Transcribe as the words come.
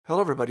Hello,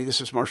 everybody. This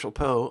is Marshall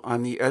Poe.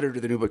 I'm the editor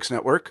of the New Books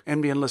Network.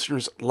 NBN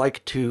listeners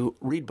like to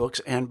read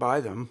books and buy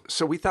them.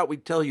 So we thought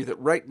we'd tell you that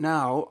right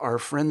now, our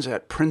friends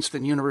at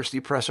Princeton University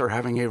Press are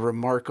having a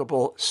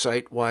remarkable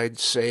site-wide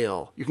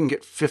sale. You can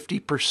get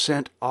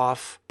 50%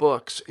 off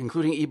books,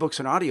 including ebooks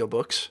and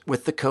audiobooks,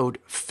 with the code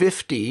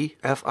 50,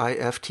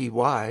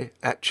 F-I-F-T-Y,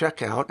 at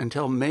checkout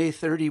until May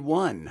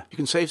 31. You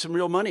can save some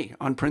real money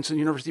on Princeton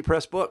University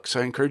Press books.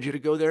 I encourage you to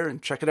go there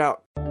and check it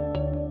out.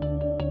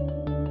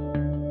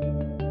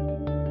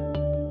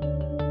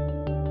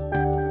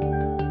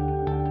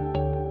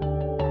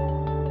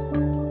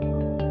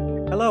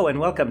 Hello and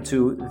welcome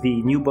to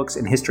the New Books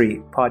in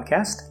History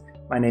podcast.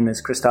 My name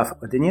is Christoph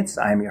Odinitz.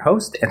 I am your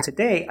host, and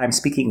today I'm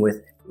speaking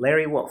with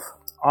Larry Wolff,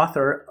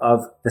 author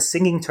of The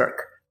Singing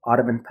Turk,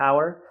 Ottoman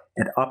Power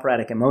and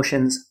Operatic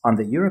Emotions on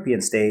the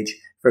European Stage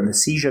from the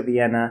Siege of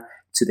Vienna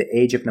to the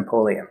Age of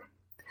Napoleon.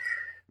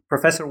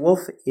 Professor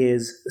Wolff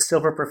is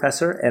Silver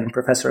Professor and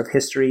Professor of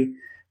History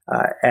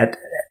at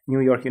New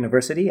York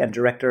University and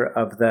Director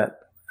of the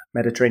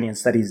Mediterranean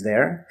Studies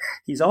there.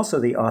 He's also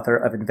the author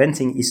of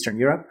Inventing Eastern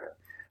Europe,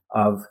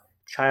 of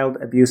Child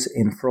Abuse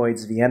in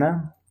Freud's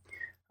Vienna,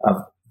 of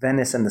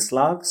Venice and the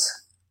Slavs,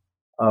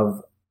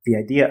 of The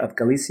Idea of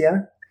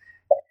Galicia,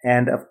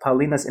 and of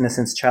Paulina's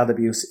Innocent's Child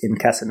Abuse in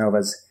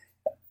Casanova's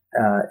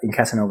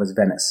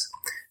Venice.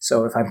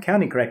 So if I'm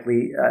counting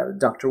correctly,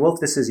 Dr. Wolff,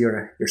 this is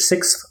your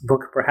sixth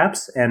book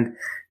perhaps, and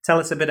tell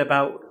us a bit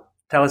about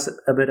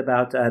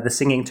The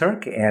Singing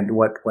Turk and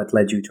what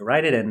led you to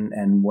write it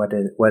and what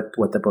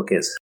the book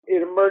is.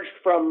 It emerged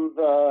from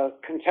the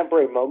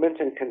contemporary moment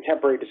and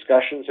contemporary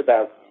discussions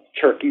about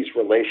Turkey's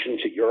relation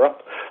to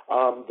Europe.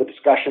 The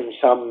discussion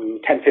some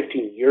 10,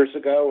 15 years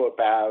ago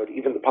about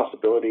even the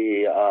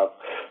possibility of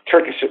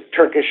Turkish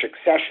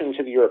accession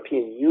to the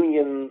European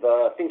Union,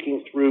 the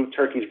thinking through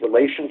Turkey's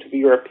relation to the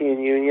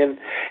European Union.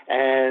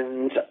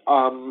 And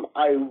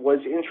I was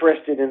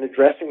interested in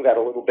addressing that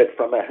a little bit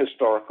from a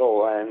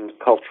historical and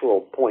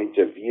cultural point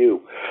of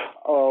view.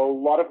 A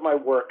lot of my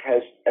work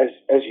has,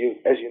 as you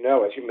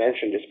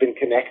mentioned, has been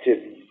connected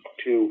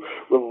to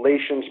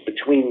relations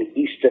between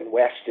East and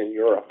West in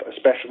Europe,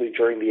 especially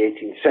during the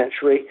 18th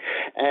century.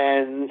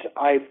 And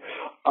I've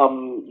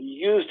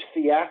used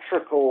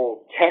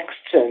theatrical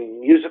texts and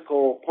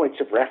musical points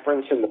of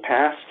reference in the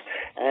past,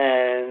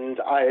 and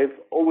I've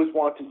always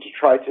wanted to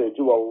try to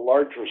do a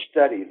larger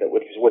study that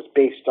was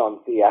based on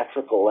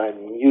theatrical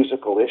and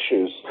musical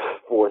issues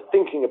for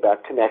thinking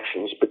about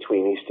connections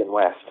between East and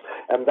West.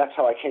 And that's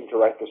how I came to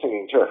write The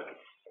Singing Turk.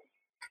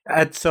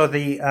 So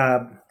the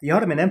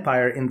Ottoman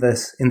Empire in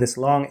this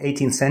long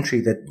 18th century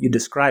that you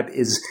describe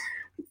is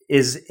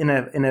in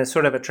a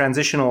sort of a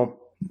transitional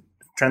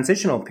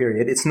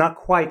period. It's not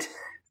quite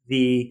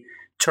the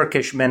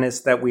Turkish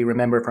menace that we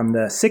remember from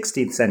the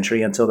 16th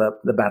century until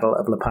the Battle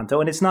of Lepanto,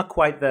 and it's not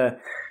quite the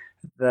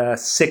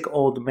sick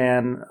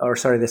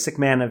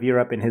man of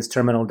Europe in his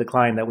terminal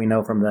decline that we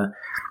know from the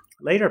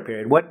later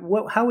period.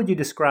 How would you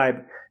describe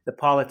the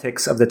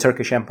politics of the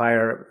Turkish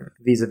Empire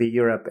vis-a-vis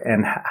Europe,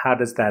 and how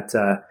does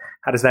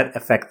that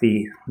affect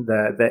the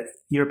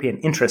European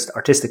interest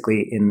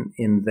artistically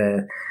in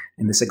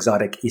this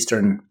exotic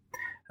Eastern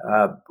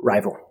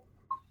rival?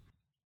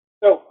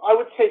 So I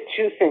would say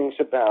two things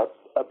about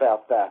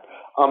that.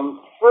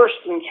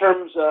 First, in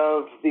terms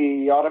of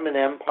the Ottoman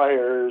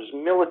Empire's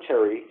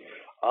military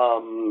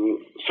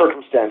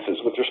circumstances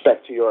with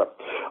respect to Europe.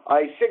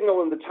 I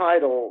signal in the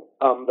title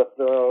that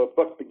the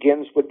book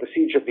begins with the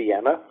Siege of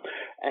Vienna,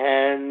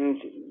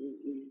 and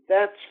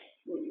that's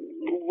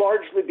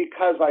largely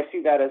because I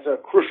see that as a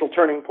crucial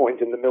turning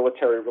point in the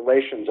military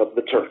relations of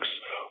the Turks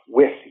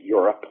with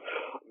Europe.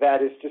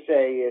 That is to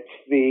say, it's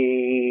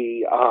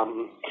the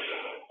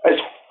as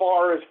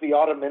far as the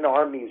Ottoman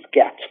armies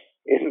get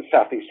in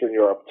southeastern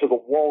Europe, to the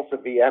walls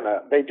of Vienna.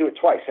 They do it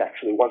twice,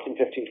 actually, once in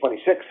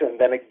 1526 and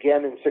then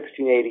again in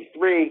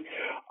 1683.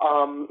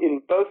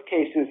 In both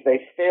cases, they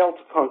fail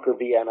to conquer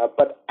Vienna,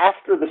 but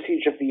after the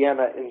Siege of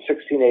Vienna in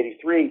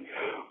 1683,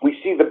 we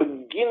see the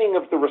beginning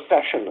of the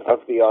recession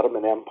of the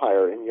Ottoman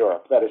Empire in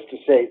Europe. That is to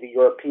say, the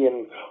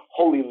European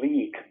Holy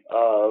League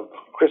of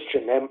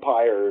Christian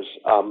empires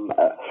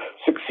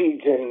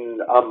succeeds in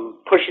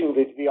pushing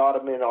the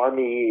Ottoman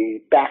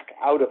army back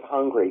out of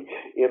Hungary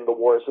in the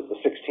wars of the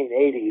 1680s.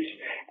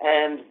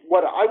 And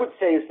what I would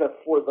say is that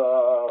for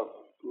the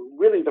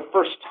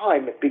first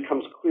time, it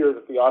becomes clear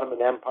that the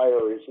Ottoman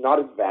Empire is not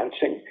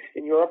advancing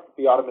in Europe.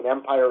 The Ottoman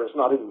Empire is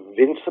not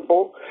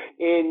invincible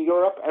in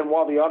Europe. And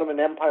while the Ottoman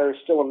Empire is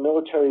still a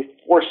military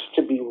force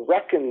to be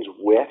reckoned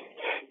with,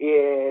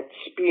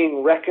 it's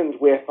being reckoned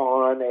with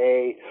on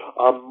a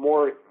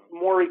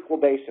more equal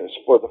basis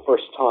for the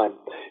first time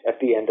at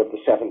the end of the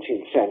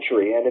 17th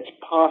century. And it's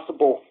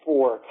possible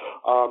for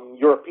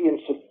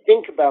Europeans to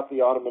think about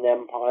the Ottoman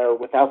Empire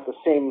without the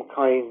same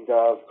kind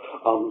of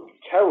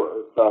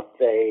terror that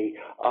they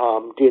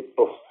did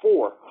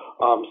before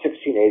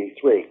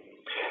 1683.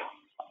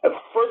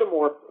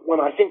 Furthermore, when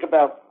I think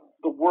about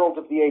the world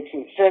of the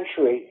 18th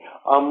century,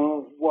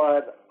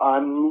 what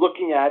I'm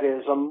looking at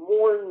is a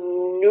more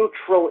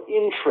neutral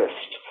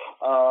interest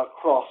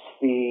across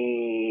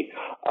the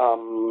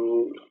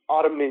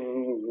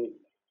Ottoman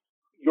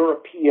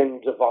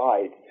European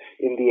divide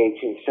in the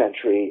 18th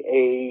century,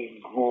 a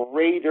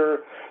greater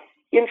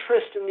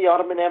interest in the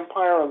Ottoman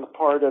Empire on the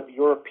part of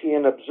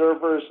European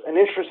observers, an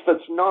interest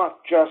that's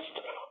not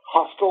just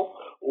hostile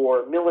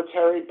or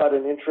military, but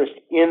an interest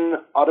in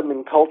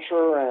Ottoman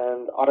culture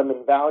and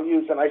Ottoman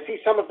values. And I see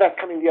some of that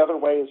coming the other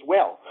way as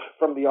well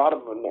from the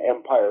Ottoman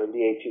Empire in the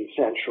 18th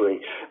century.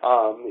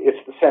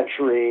 It's the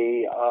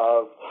century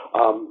of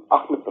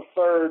Ahmed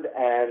III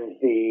and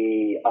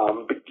the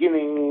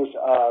beginnings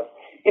of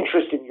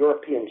interest in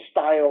European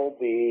style,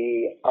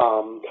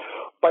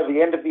 by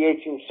the end of the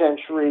 18th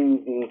century,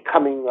 the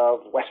coming of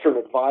Western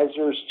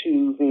advisors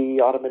to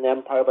the Ottoman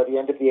Empire. By the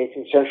end of the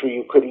 18th century,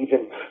 you could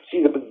even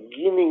see the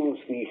beginnings,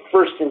 the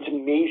first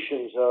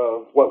intimations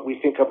of what we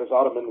think of as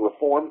Ottoman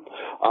reform,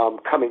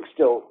 coming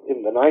still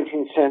in the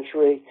 19th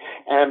century.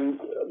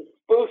 And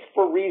both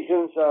for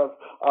reasons of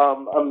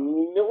a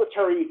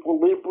military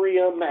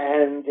equilibrium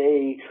and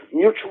a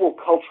mutual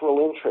cultural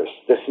interest.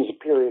 This is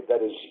a period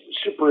that is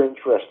super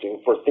interesting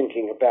for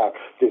thinking about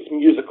this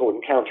musical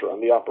encounter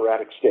on the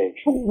operatic stage.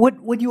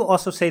 Would you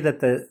also say that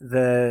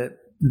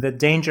the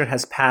danger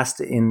has passed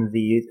in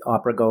the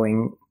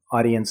opera-going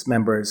audience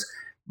members'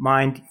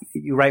 mind?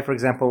 You write, for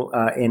example,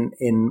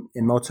 in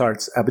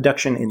Mozart's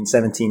Abduction in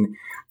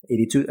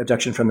 1782,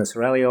 Abduction from the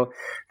Seraglio,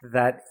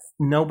 that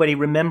nobody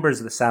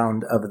remembers the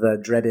sound of the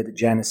dreaded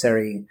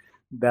Janissary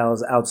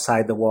bells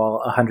outside the wall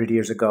 100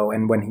 years ago.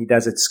 And when he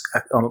does, it's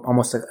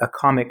almost a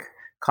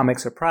comic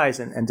surprise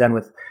and done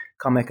with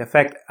comic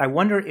effect. I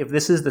wonder if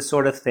this is the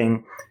sort of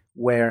thing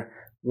where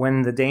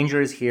when the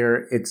danger is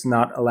here, it's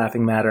not a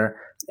laughing matter.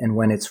 And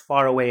when it's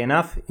far away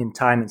enough in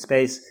time and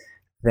space,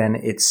 then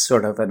it's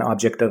sort of an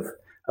object of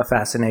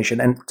fascination.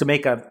 And to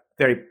make a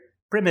very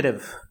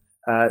primitive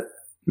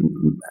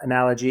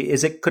analogy,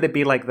 could it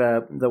be like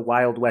the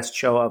Wild West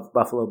show of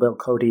Buffalo Bill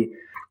Cody,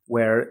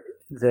 where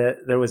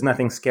there was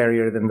nothing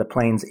scarier than the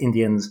Plains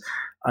Indians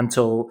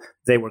until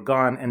they were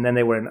gone, and then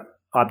they were an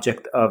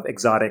object of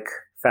exotic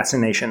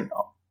fascination,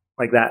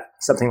 like that,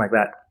 something like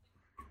that?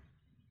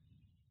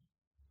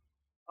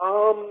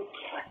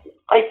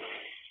 I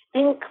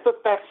think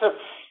that's a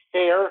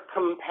fair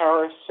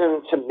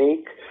comparison to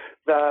make,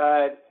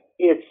 that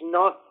it's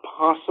not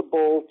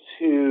possible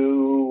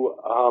to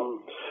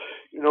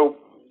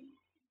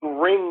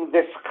bring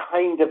this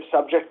kind of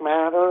subject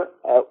matter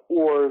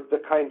or the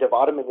kind of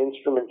Ottoman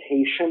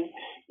instrumentation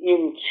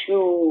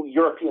into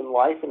European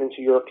life and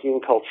into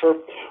European culture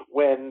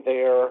when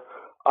they're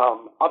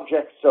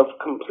objects of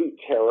complete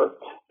terror.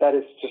 That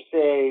is to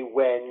say,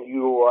 when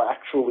you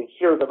actually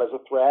hear them as a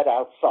threat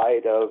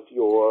outside of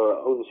your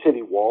own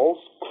city walls.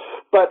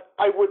 But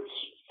I would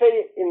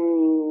say,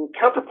 in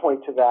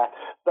counterpoint to that,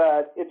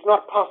 that it's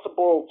not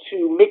possible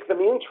to make them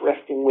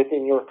interesting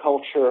within your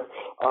culture,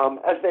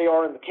 as they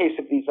are in the case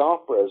of these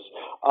operas,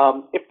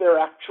 if they're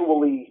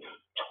actually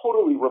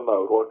totally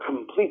remote or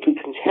completely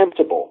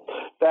contemptible.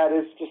 That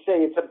is to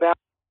say, it's about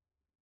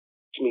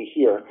me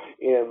here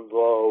in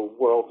the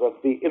world of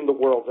the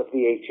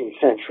 18th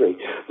century.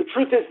 The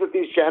truth is that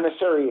these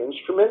Janissary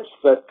instruments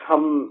that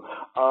come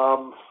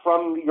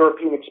from the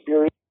European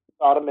experience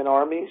of Ottoman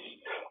armies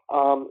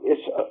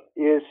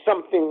is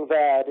something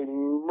that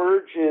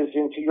emerges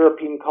into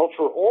European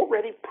culture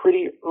already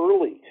pretty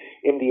early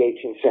in the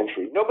 18th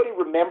century. Nobody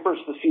remembers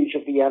the Siege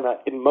of Vienna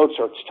in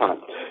Mozart's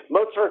time.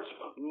 Mozart's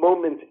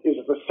moment is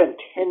the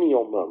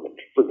centennial moment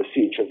for the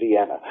Siege of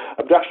Vienna.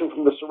 Abduction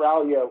from the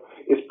Seraglio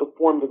is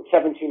performed in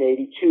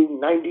 1782,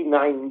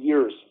 99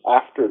 years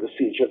after the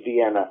Siege of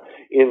Vienna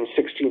in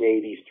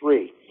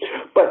 1683.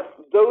 But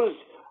those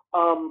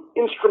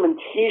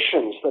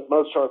instrumentations that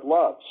Mozart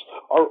loves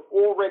are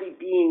already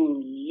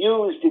being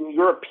used in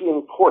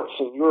European courts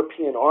and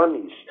European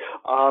armies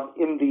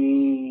in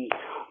the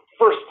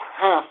first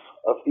half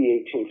of the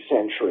 18th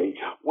century,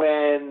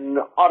 when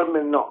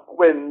Ottoman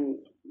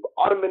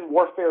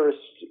warfare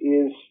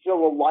is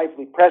still a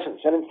lively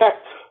presence. And in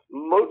fact,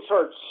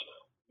 Mozart's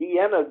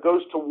Vienna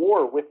goes to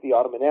war with the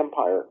Ottoman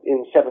Empire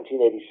in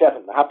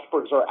 1787. The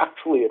Habsburgs are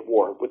actually at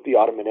war with the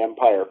Ottoman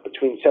Empire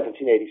between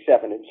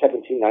 1787 and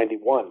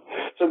 1791.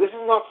 So this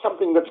is not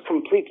something that's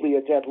completely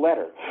a dead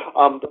letter.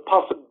 The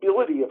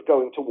possibility of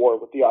going to war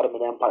with the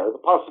Ottoman Empire,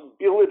 the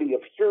possibility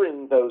of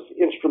hearing those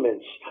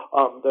instruments,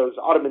 those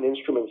Ottoman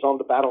instruments on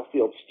the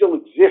battlefield still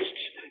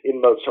exists in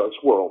Mozart's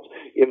world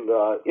in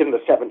the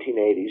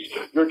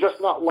 1780s. You're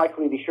just not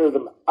likely to hear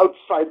them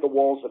outside the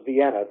walls of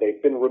Vienna. They've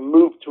been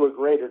removed to a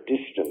greater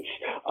distance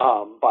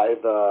by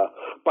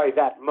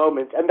that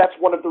moment, and that's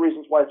one of the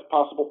reasons why it's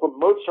possible for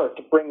Mozart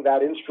to bring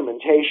that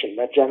instrumentation,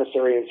 that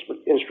Janissary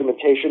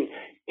instrumentation,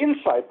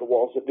 inside the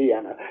walls of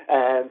Vienna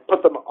and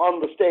put them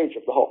on the stage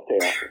of the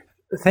Hoftheater.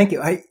 Thank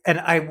you.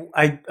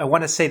 I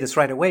want to say this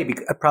right away,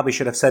 because I probably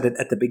should have said it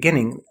at the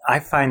beginning. I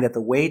find that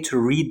the way to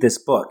read this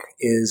book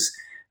is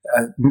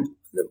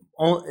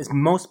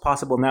most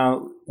possible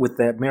now with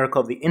the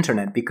miracle of the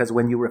internet, because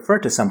when you refer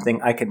to something,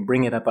 I can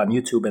bring it up on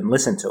YouTube and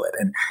listen to it.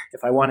 And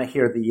if I want to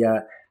hear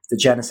the the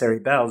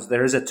Janissary bells,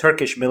 there is a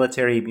Turkish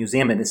military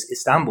museum in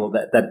Istanbul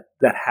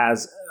that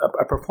has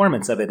a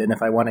performance of it. And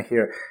if I want to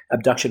hear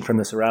Abduction from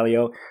the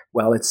Seraglio,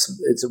 well, it's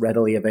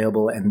readily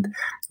available, and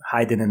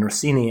Haydn and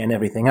Rossini and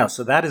everything else.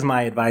 So that is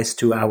my advice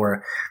to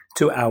our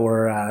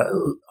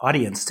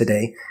audience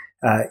today.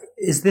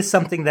 Is this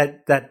something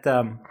that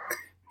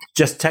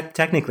just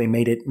technically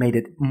made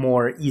it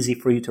more easy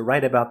for you to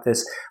write about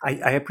this?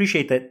 I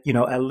appreciate that,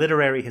 a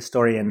literary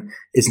historian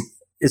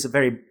is a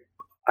very,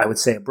 I would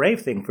say, a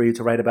brave thing for you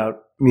to write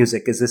about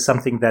music. Is this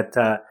something that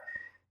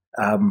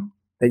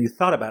that you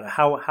thought about?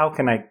 How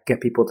can I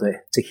get people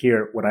to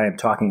hear what I am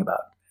talking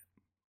about?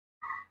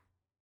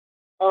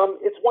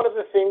 It's one of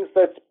the things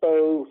that's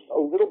both a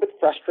little bit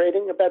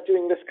frustrating about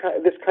doing this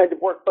kind of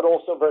work, but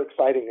also very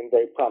exciting and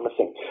very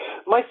promising.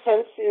 My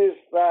sense is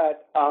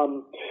that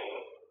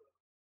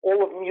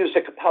all of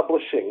music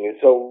publishing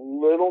is a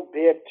little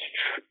bit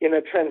in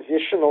a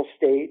transitional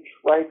stage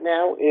right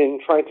now in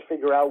trying to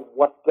figure out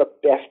what the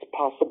best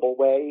possible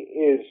way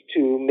is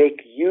to make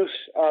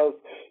use of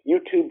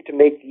YouTube, to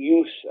make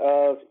use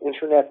of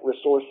internet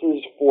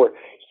resources for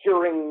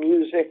hearing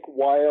music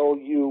while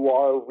you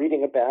are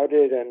reading about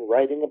it and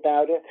writing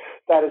about it.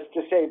 That is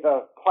to say,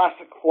 the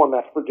classic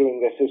format for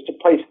doing this is to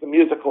place the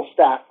musical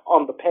staff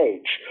on the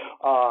page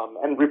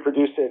and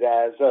reproduce it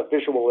as a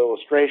visual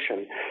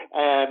illustration.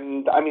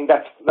 And I mean,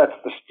 that's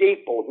the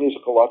staple of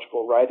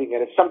musicological writing,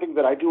 and it's something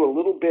that I do a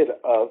little bit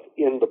of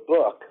in the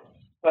book.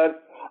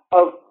 But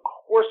of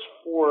course,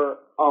 for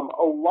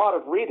a lot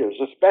of readers,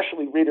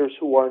 especially readers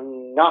who are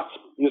not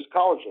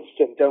musicologists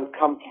and don't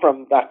come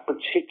from that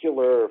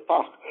particular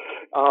fach,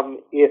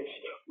 it's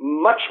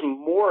much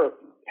more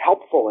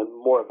helpful and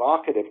more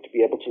evocative to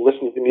be able to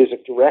listen to the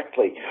music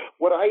directly.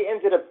 What I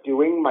ended up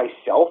doing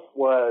myself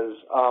was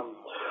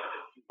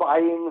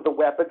buying the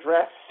web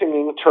address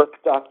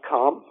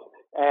singingturk.com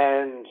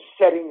and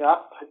setting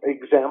up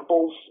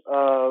examples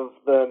of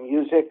the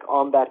music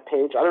on that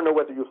page. I don't know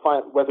whether you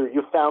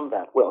found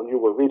that while you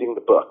were reading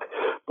the book,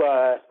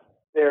 but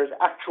there's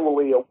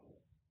actually a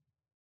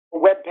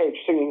web page,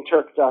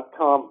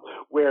 singingturk.com,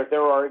 where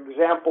there are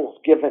examples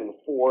given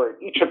for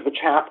each of the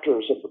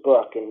chapters of the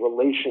book in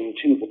relation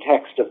to the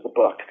text of the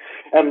book.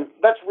 And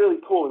that's really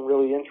cool and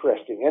really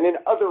interesting. And in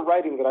other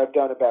writing that I've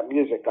done about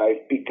music,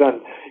 I've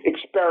begun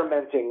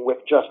experimenting with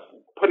just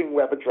putting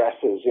web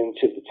addresses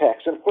into the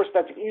text. And of course,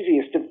 that's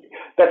easiest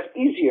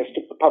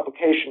if the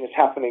publication is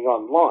happening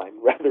online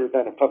rather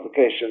than a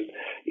publication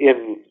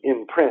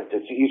in print.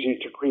 It's easy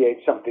to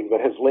create something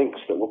that has links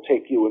that will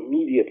take you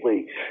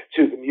immediately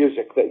to the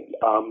music that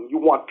you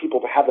want people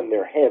to have in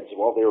their heads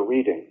while they're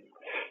reading.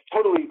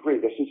 Totally agree.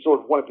 This is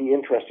sort of one of the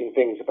interesting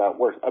things about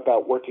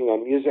working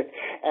on music,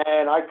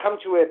 and I come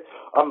to it,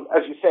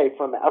 as you say,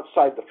 from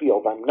outside the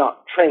field. I'm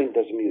not trained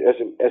as a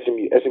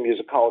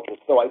musicologist,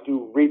 though I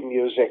do read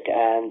music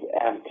and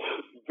am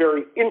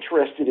very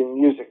interested in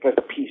music as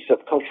a piece of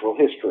cultural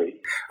history.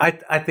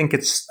 I think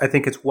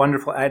it's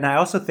wonderful, and I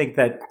also think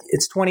that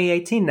it's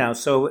 2018 now,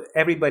 so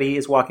everybody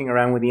is walking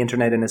around with the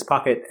internet in his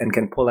pocket and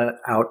can pull it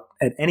out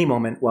at any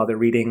moment while they're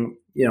reading,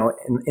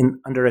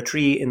 in under a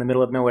tree in the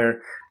middle of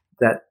nowhere.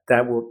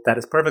 That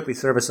is perfectly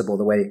serviceable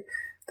the way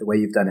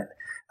you've done it.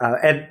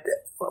 And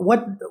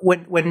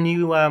when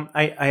you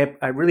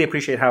I really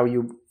appreciate how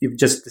you've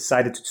just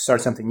decided to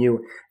start something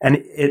new, and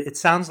it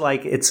sounds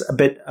like it's a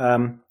bit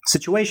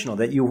situational,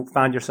 that you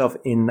found yourself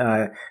in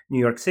New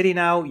York City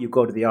now. You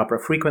go to the opera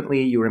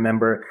frequently. You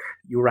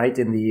write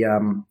in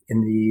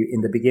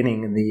the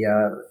beginning in the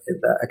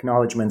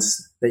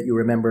acknowledgments that you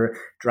remember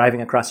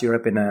driving across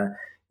Europe in a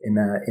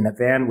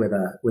van with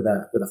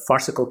a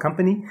farcical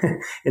company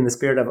in the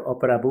spirit of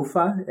opera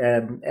buffa,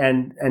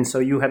 and so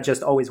you have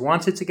just always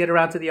wanted to get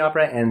around to the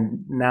opera,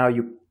 and now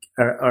you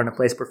are in a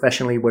place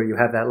professionally where you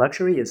have that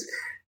luxury.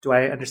 Do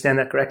I understand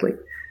that correctly?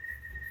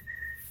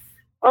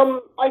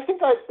 I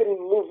think I've been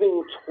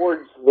moving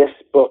towards this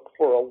book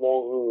for a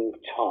long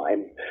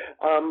time.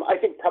 I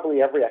think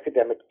probably every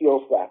academic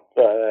feels that.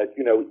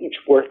 Each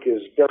work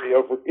is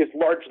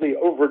largely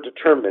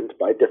overdetermined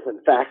by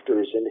different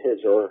factors in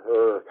his or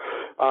her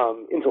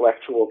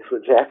intellectual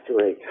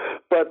trajectory.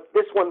 But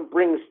this one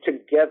brings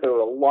together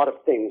a lot of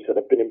things that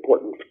have been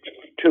important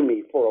to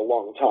me for a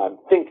long time.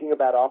 Thinking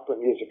about opera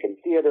music and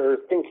theater,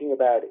 thinking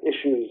about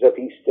issues of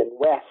East and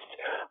West,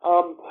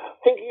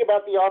 thinking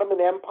about the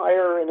Ottoman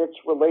Empire and its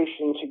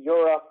relation to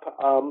Europe,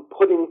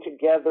 putting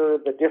together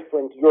the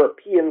different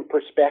European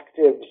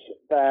perspectives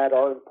that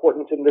are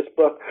important in this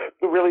book.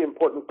 The really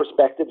important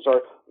perspectives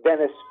are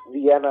Venice,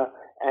 Vienna,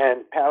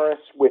 and Paris,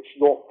 which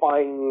you'll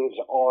find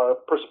are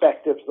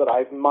perspectives that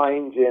I've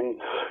mined in,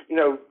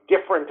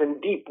 different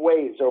and deep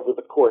ways over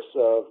the course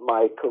of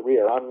my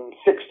career. I'm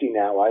 60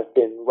 now. I've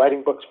been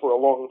writing books for a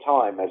long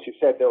time. As you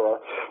said, there are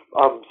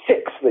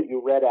 6 that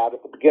you read out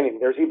at the beginning.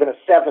 There's even a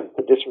 7th,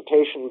 a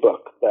dissertation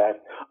book that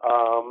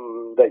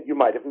you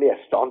might have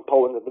missed on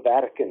Poland and the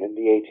Vatican in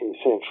the 18th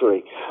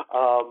century.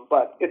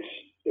 But it's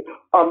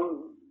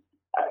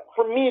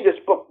for me, this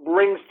book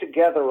brings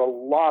together a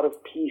lot of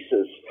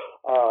pieces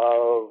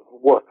of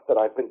work that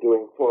I've been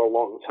doing for a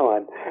long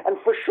time. And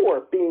for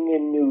sure, being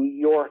in New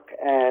York,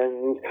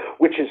 and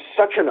which is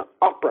such an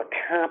opera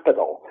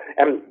capital,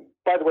 and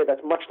by the way,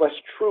 that's much less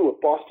true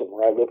of Boston,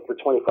 where I lived for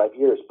 25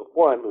 years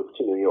before I moved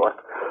to New York.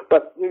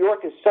 But New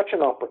York is such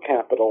an opera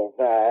capital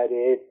that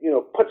it,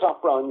 puts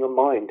opera on your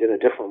mind in a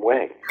different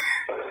way.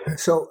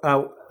 So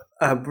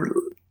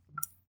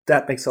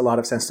that makes a lot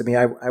of sense to me.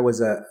 I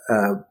was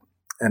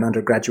an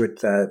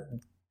undergraduate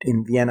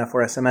in Vienna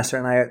for a semester,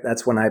 and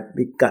that's when I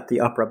got the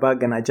opera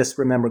bug. And I just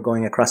remember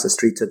going across the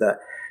street to the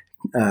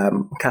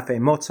Café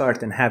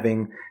Mozart and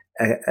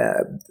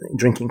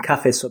drinking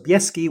Café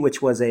Sobieski,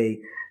 which was a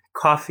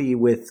coffee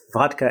with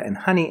vodka and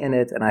honey in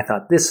it. And I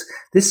thought, this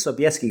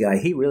Sobieski guy,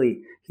 he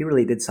really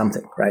did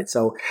something, right?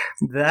 So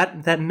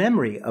that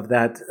memory of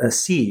that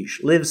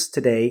siege lives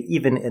today,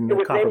 even in the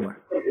coffee bar.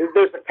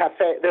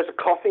 There's a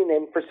coffee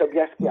named for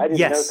Sobieski. I didn't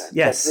know that.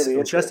 Yes.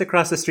 Really just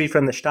across the street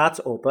from the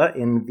Staatsoper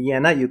in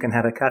Vienna, you can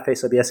have a Café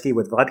Sobieski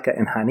with vodka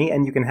and honey,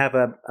 and you can have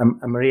a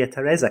Maria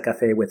Teresa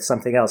cafe with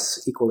something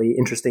else equally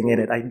interesting in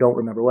it. I don't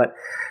remember what.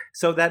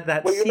 So that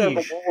siege. The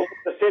walls of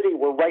the city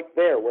were right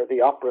there where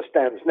the opera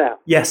stands now.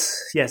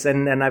 Yes,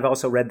 and I've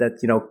also read that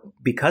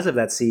because of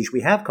that siege,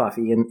 we have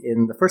coffee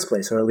in the first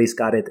place, or at least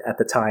got it at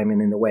the time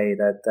and in the way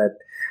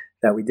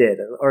that we did,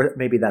 or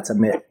maybe that's a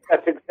myth.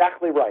 That's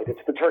exactly right. It's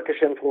the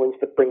Turkish influence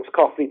that brings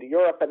coffee to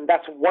Europe, and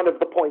that's one of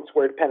the points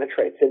where it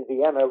penetrates in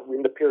Vienna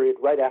in the period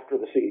right after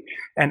the siege.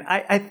 And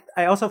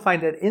I also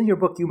find that in your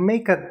book you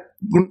make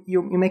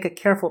a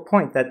careful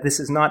point that this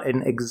is not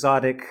an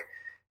exotic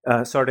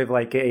sort of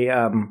like a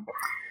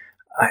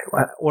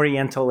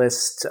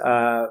Orientalist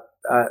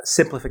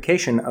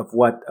simplification of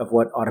what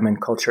Ottoman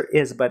culture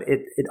is, but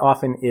it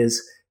often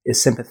is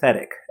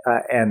sympathetic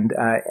and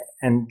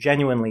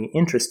genuinely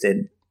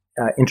interested.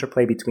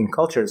 Interplay between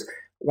cultures.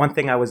 One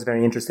thing I was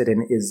very interested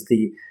in is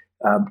the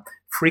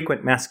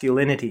frequent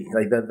masculinity,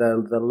 like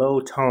the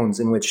low tones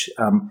in which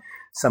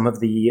some of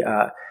the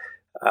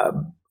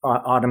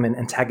Ottoman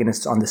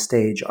antagonists on the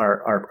stage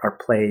are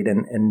played,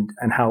 and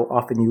how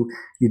often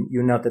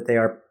you note that they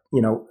are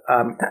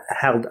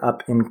held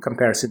up in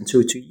comparison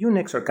to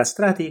eunuchs or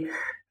castrati.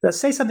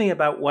 Say something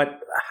about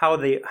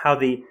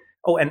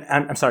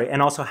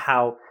and also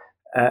how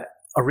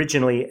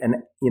originally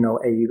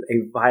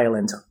a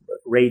violent,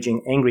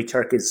 raging, angry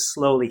Turk is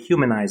slowly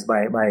humanized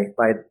by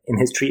in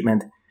his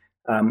treatment,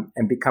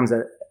 and becomes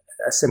a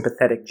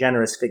sympathetic,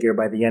 generous figure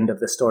by the end of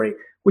the story.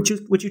 Would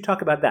you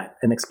talk about that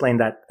and explain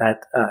that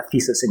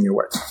thesis in your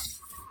work?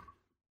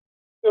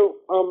 So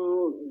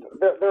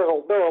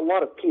there are a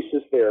lot of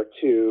pieces there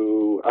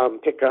to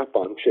pick up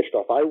on,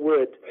 Krzysztof. I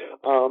would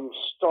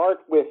start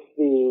with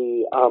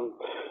the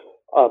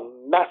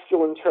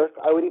masculine Turk.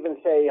 I would even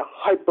say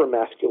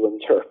hyper-masculine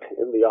Turk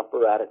in the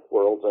operatic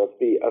world of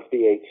the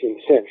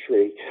 18th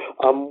century.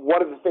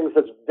 One of the things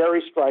that's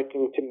very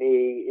striking to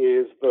me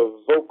is the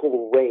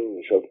vocal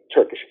range of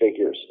Turkish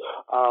figures,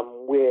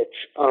 which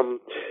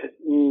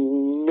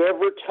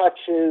never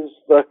touches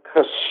the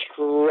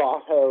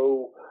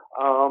castrato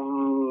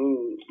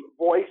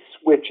voice,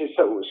 which is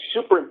so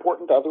super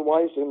important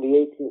otherwise in the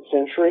 18th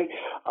century.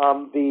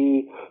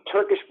 The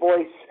Turkish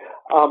voice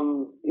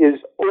is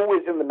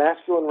always in the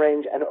masculine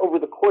range, and over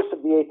the course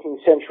of the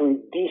 18th century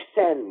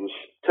descends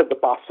to the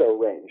basso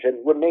range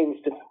and remains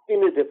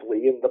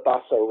definitively in the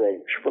basso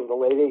range from the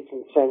late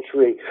 18th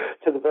century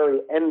to the very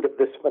end of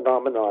this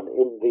phenomenon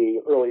in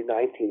the early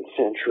 19th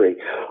century.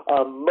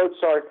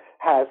 Mozart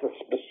has a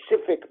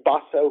specific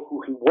basso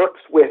who he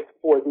works with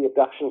for the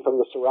abduction from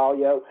the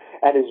Seraglio,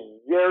 and is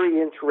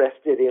very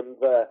interested in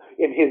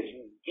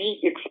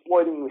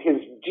exploiting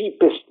his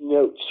deepest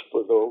notes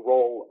for the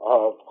role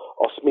of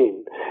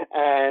Osmin.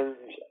 And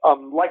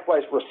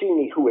likewise,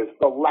 Rossini, who is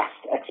the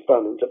last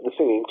exponent of the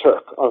singing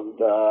Turk on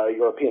the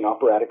European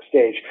operatic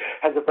stage,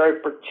 has a very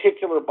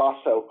particular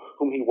basso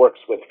whom he works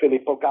with,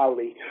 Filippo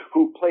Galli,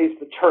 who plays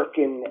the Turk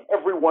in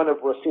every one of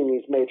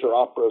Rossini's major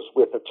operas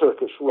with a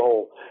Turkish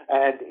role.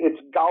 And it's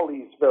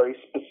Galli's very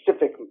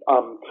specific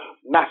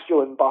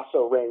masculine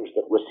basso range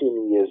that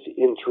Rossini is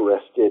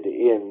interested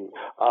in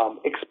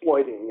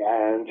exploiting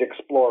and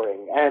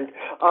exploring. And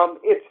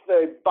it's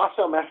the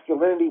basso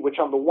masculinity which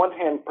on the one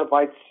hand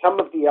provides some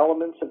of the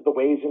elements of the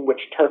ways in which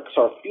Turks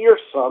are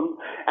fearsome,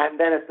 and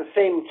then at the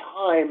same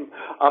time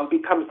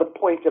becomes the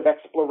point of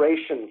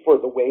exploration for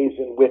the ways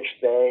in which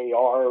they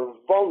are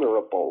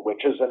vulnerable,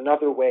 which is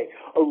another way,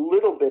 a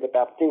little bit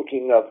about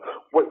thinking of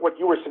what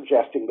you were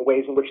suggesting, the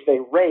ways in which they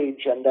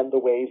rage, and then the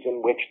ways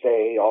in which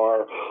they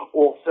are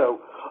also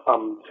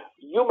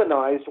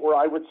humanized, or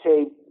I would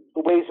say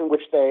the ways in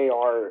which they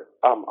are,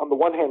 on the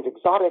one hand,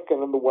 exotic,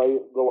 and on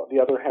the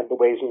other hand, the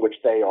ways in which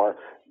they are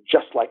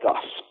just like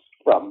us,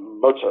 from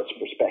Mozart's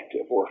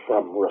perspective or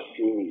from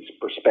Rossini's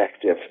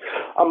perspective.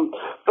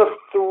 The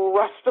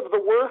thrust of the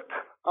work,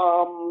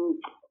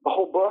 the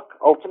whole book,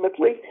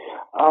 ultimately,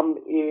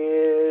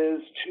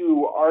 is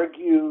to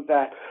argue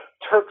that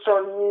Turks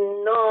are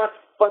not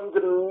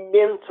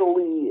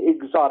fundamentally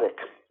exotic,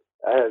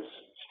 as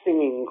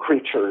singing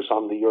creatures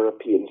on the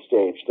European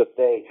stage, that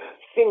they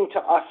sing to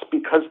us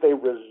because they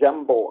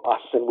resemble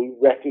us and we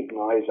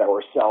recognize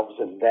ourselves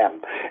in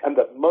them. And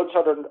that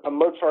Mozart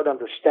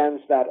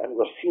understands that, and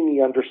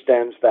Rossini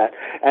understands that,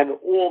 and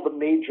all the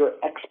major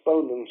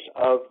exponents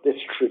of this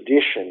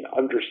tradition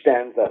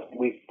understand that.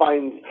 We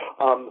find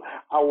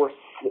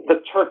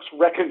the Turks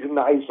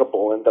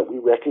recognizable, and that we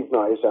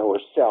recognize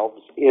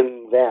ourselves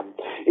in them,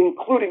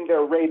 including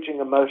their raging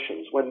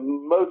emotions.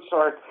 When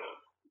Mozart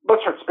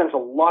spends a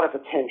lot of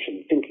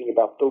attention thinking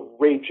about the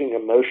raging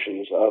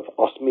emotions of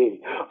Osmin,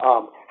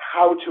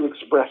 how to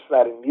express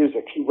that in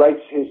music. He writes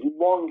his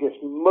longest,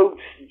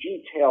 most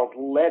detailed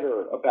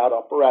letter about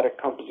operatic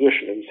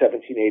composition in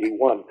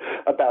 1781,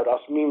 about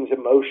Osmin's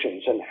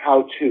emotions and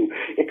how to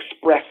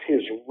express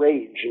his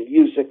rage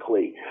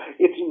musically.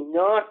 It's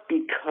not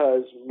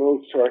because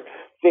Mozart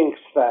thinks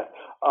that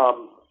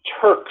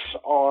Turks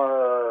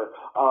are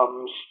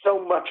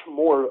so much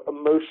more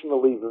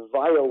emotionally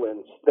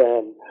violent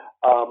than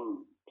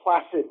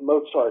placid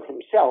Mozart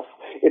himself.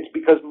 It's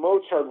because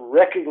Mozart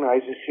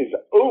recognizes his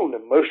own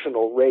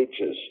emotional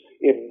rages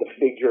in the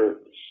figure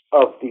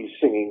of these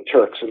singing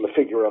Turks, in the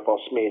figure of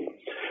Osmin.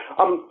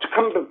 To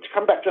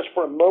come back just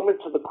for a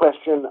moment to the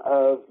question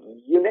of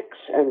eunuchs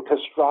and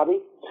castrati,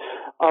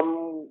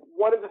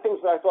 one of the things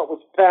that I thought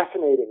was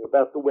fascinating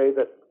about the way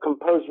that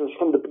composers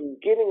from the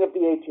beginning of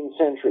the 18th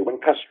century, when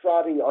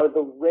castrati are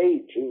the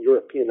rage in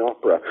European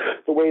opera,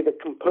 the way that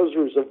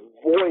composers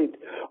avoid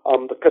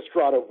the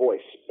castrato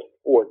voice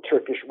or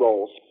Turkish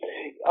roles,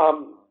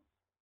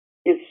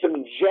 is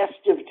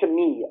suggestive to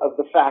me of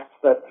the fact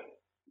that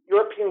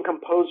European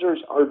composers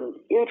are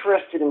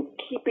interested in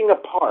keeping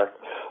apart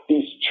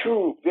these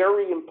two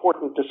very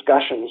important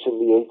discussions in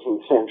the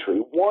 18th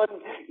century. One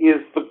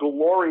is the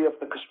glory of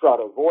the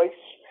castrato voice,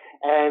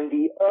 and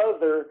the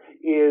other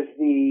is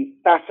the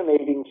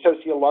fascinating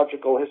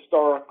sociological,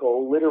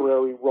 historical,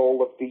 literary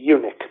role of the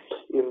eunuch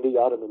in the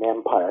Ottoman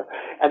Empire.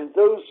 And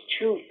those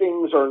two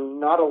things are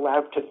not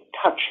allowed to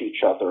touch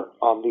each other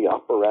on the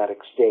operatic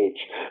stage.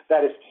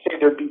 That is to say,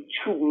 there'd be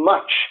too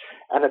much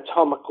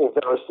anatomical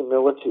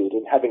verisimilitude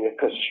in having a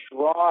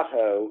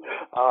castrato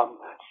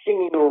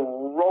singing a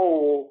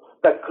role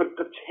that could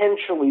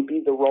potentially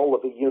be the role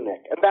of a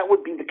eunuch. And that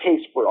would be the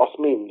case for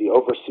Osmin, the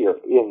overseer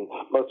in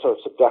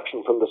Mozart's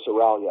Abduction from the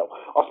Seraglio.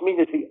 Osmin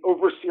is the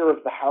overseer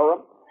of the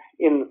harem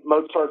in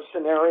Mozart's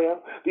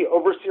scenario. The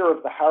overseer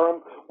of the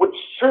harem would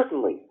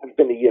certainly have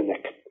been a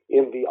eunuch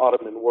in the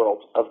Ottoman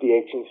world of the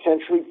 18th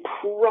century.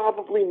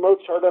 Probably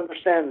Mozart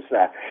understands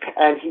that.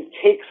 And he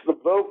takes the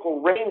vocal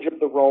range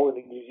of the role in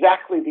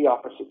exactly the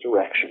opposite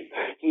direction.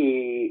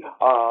 He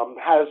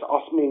has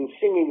Osmin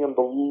singing in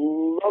the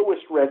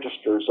lowest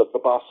registers of the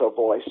basso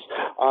voice,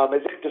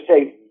 as if to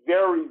say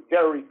very,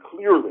 very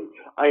clearly,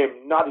 I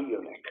am not a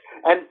eunuch.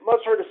 And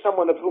Mozart is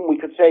someone of whom we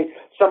could say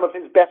some of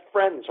his best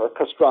friends are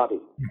castrati,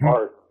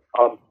 are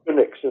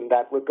eunuchs in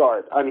that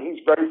regard. I mean,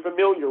 he's very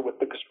familiar with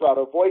the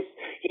castrato voice.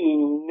 He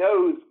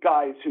knows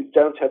guys who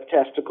don't have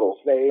testicles.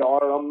 They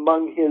are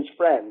among his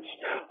friends.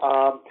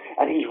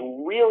 And he's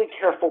really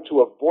careful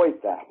to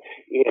avoid that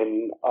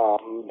in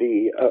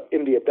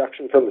the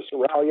Abduction from the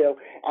Seraglio,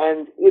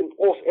 and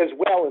as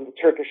well in the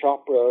Turkish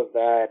opera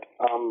that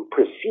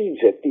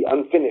precedes it, the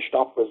unfinished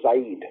opera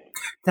Zaid.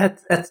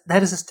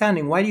 That is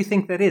astounding. Why do you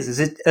think that is? Is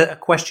it a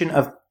question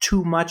of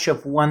too much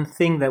of one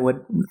thing that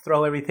would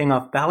throw everything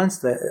off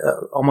balance?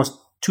 Almost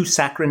too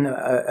saccharine,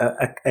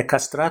 a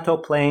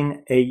castrato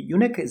playing a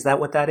eunuch? Is that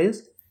what that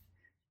is?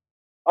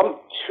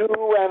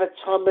 Too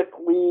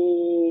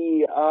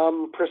anatomically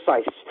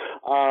precise.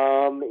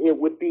 It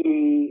would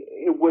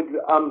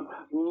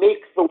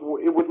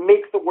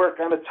make the work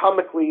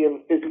anatomically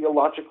and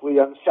physiologically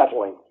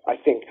unsettling, I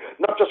think.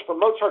 Not just for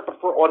Mozart, but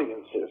for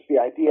audiences. The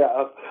idea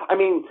of,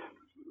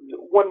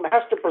 one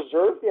has to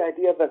preserve the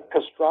idea that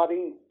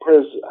castrati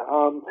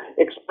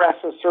express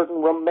a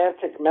certain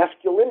romantic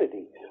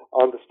masculinity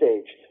on the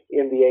stage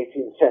in the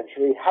 18th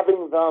century.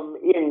 Having them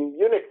in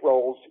eunuch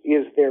roles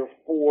is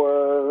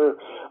therefore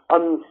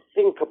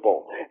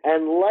unthinkable.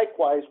 And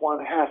likewise,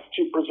 one has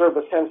to preserve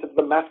a sense of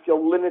the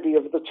masculinity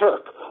of the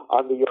Turk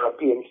on the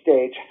European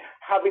stage.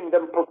 Having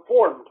them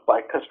performed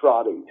by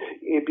castrati,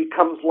 it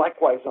becomes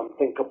likewise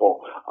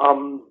unthinkable.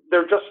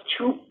 They're just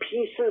two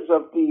pieces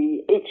of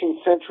the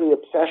 18th century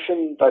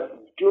obsession that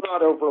do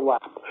not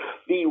overlap.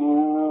 The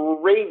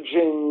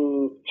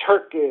raging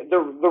Turk,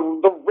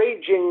 the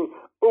raging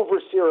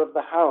overseer of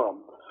the harem,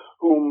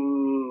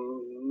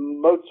 whom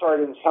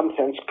Mozart in some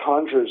sense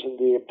conjures in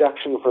the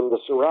Abduction from the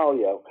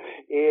Seraglio,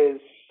 is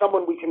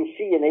someone we can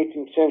see in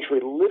 18th century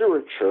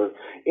literature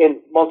in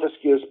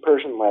Montesquieu's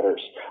Persian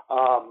letters,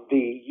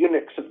 the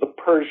eunuchs of the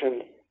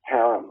Persian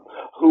harem,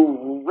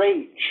 who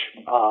rage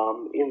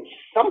in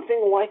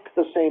something like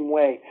the same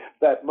way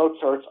that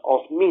Mozart's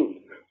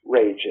Osmin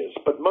rages.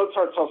 But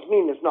Mozart's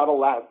Osmin is not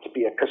allowed to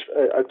be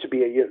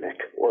a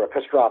eunuch or a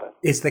castrato.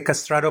 Is the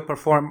castrato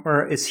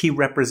performer, is he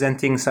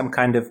representing some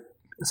kind of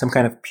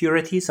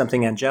purity,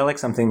 something angelic,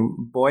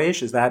 something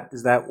boyish? Is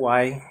that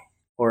why?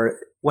 Or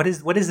what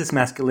is this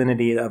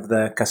masculinity of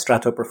the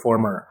castrato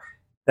performer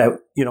that,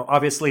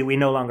 obviously we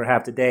no longer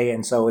have today,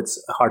 and so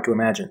it's hard to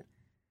imagine.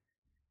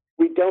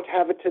 We don't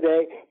have it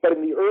today, but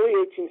in the early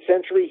 18th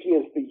century, he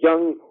is the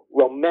young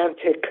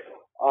romantic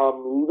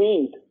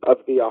lead of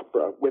the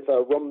opera with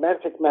a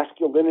romantic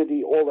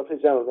masculinity all of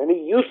his own and a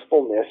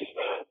youthfulness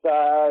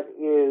that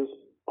is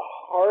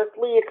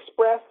partly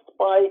expressed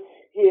by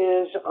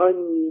his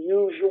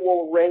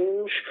unusual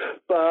range,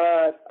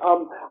 but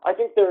I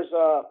think there's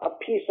a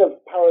piece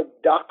of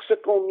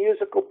paradoxical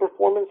musical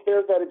performance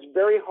there that it's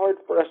very hard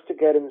for us to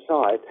get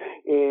inside,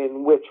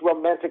 in which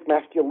romantic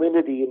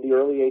masculinity in the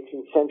early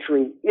 18th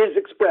century is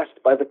expressed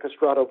by the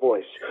castrato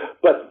voice,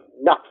 but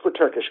not for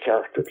Turkish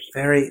characters.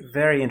 Very,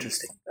 very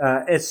interesting.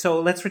 So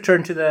let's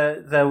return to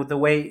the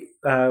way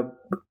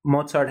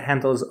Mozart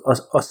handles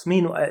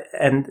Osmin,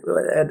 and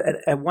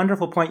a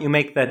wonderful point you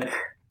make that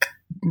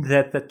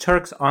the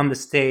Turks on the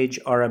stage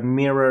are a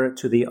mirror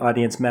to the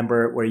audience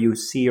member, where you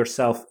see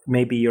yourself,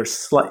 maybe you're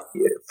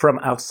from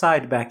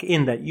outside back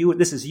in, that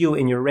this is you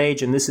in your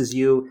rage, and this is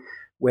you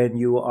when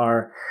you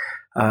are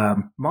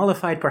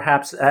mollified,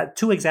 perhaps.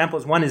 Two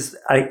examples. One is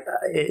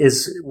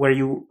where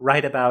you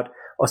write about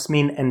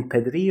Osmin and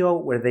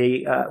Pedrillo, where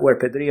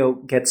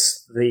Pedrillo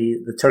gets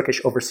the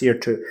Turkish overseer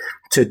to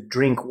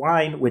drink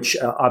wine, which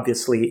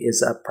obviously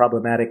is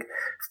problematic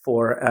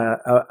for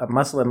a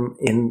Muslim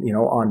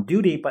on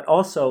duty, but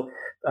also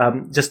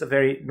just a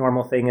very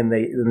normal thing. And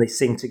they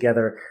sing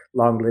together,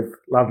 "Long live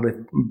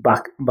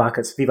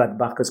Bacchus, vivat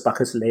Bacchus,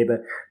 Bacchus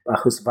lebe,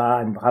 Bacchus va,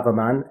 and brave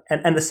man."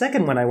 And the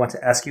second one I want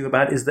to ask you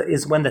about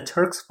is when the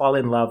Turks fall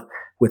in love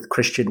with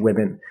Christian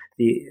women.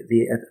 The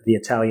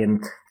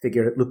Italian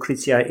figure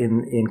Lucrezia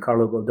in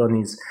Carlo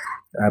Goldoni's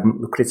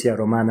Lucrezia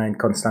Romana in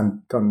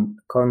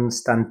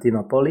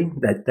Constantinopoli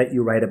that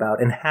you write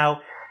about, and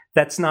how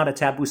that's not a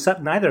taboo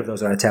neither of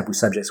those are a taboo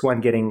subjects. One,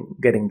 getting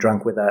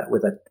drunk with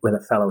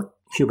a fellow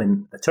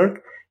human, the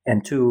Turk,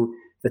 and two,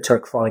 the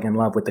Turk falling in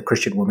love with the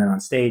Christian woman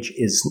on stage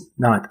is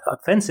not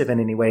offensive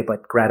in any way,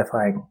 but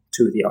gratifying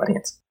to the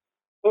audience.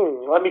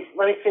 Let me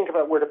think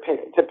about where to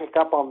pick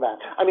up on that.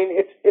 I mean,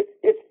 it's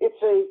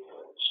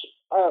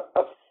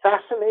a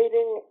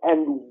fascinating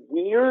and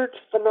weird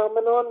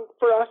phenomenon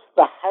for us,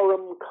 the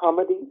harem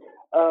comedy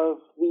of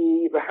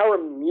the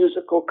harem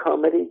musical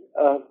comedy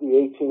of the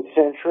 18th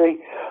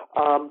century.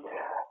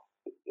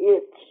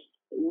 It's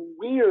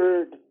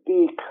weird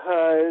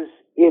because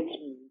it's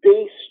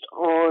based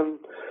on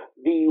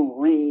the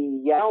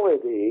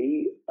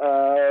reality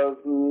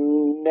of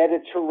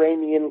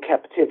Mediterranean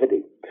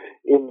captivity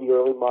in the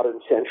early modern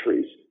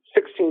centuries,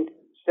 16th,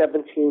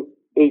 17th,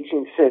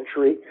 18th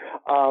century.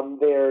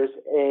 There's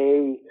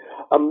a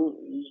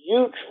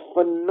huge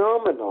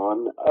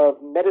phenomenon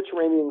of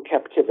Mediterranean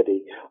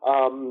captivity.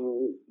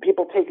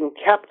 People taken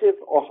captive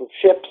off of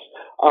ships,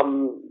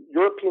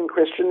 European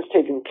Christians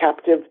taken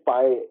captive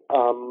by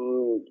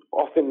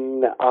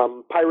often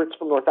pirates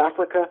from North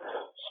Africa,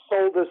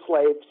 sold as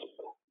slaves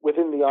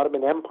within the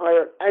Ottoman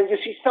Empire, and you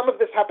see some of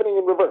this happening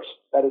in reverse.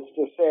 That is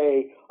to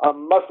say,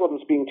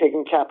 Muslims being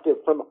taken captive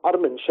from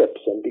Ottoman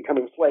ships and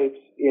becoming slaves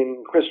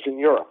in Christian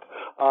Europe.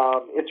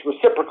 It's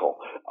reciprocal,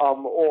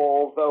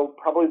 although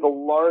probably the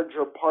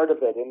larger part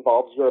of it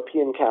involves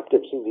European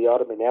captives in the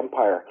Ottoman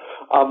Empire.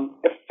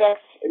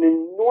 Affects an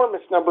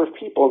enormous number of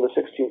people in the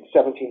 16th,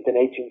 17th, and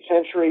 18th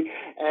century,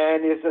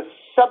 and is a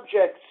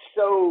subject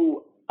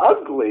so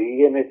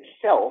ugly in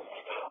itself,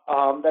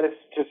 that is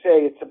to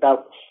say, it's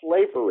about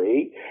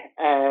slavery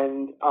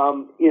and,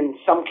 in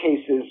some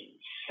cases,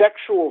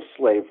 sexual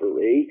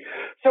slavery,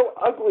 so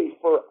ugly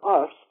for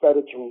us that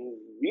it's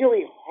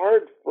really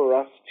hard for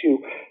us to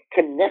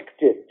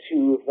connect it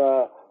to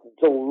the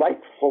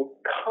delightful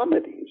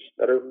comedies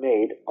that are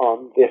made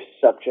on this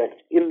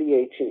subject in the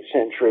 18th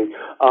century,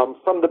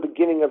 from the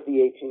beginning of the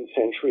 18th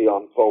century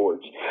on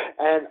forwards.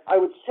 And I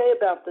would say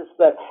about this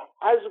that,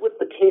 as with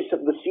the case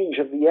of the Siege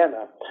of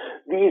Vienna,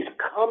 these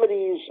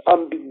comedies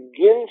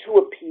begin to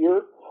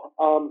appear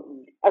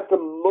at the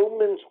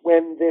moment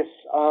when this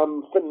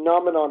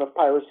phenomenon of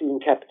piracy and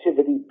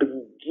captivity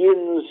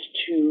begins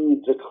to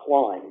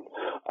decline.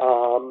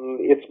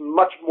 It's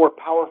much more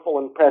powerful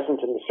and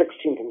present in the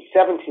 16th and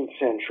 17th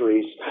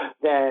centuries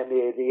than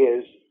it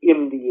is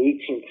in the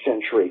 18th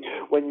century,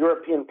 when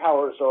European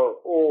powers are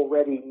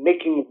already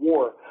making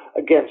war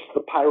against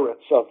the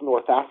pirates of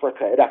North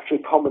Africa. It actually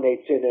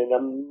culminates in an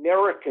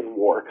American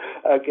war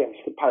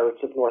against the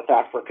pirates of North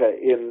Africa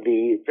in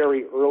the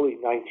very early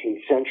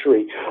 19th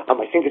century. I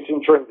think it's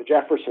during the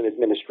Jefferson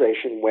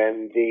administration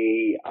when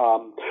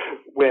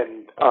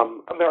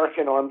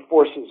American armed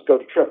forces go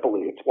to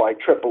Tripoli. It's why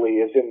Tripoli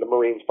is in the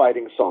Marines'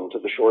 fighting song, "To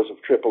the Shores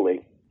of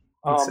Tripoli."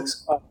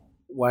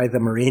 Why the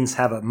Marines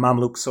have a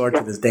Mamluk sword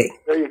to this day.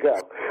 There you go.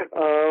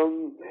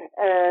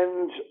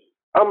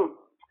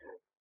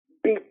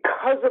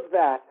 Because of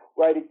that,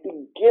 right, it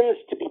begins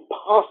to be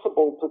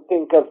possible to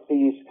think of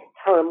these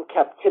harem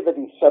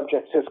captivity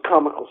subjects as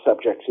comical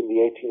subjects in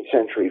the 18th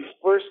century,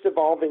 first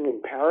evolving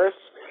in Paris,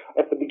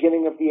 at the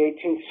beginning of the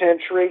 18th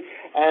century,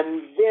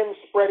 and then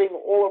spreading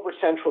all over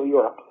Central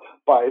Europe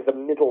by the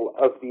middle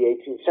of the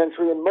 18th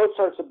century. And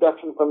Mozart's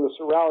Abduction from the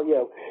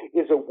Seraglio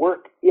is a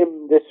work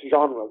in this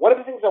genre. One of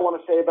the things I want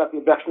to say about the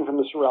Abduction from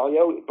the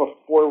Seraglio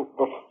before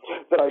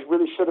that I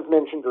really should have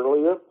mentioned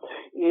earlier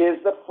is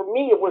that for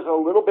me it was a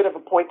little bit of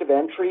a point of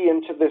entry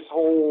into this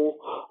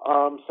whole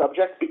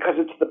subject, because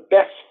it's the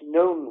best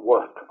known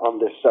work on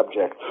this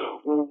subject.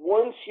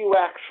 Once you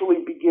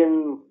actually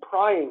begin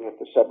prying at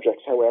the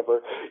subjects,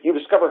 however, you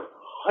discover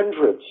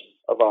hundreds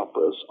of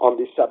operas on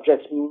these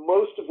subjects,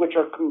 most of which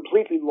are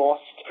completely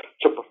lost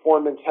to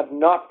performance, have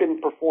not been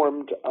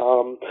performed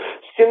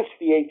since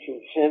the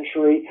 18th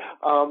century,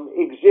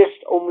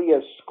 exist only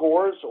as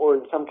scores or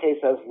in some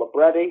cases as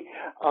libretti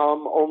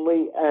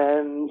only,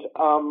 and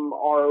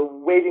are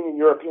waiting in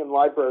European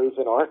libraries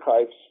and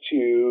archives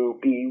to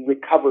be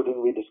recovered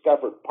and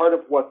rediscovered. Part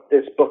of what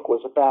this book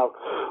was about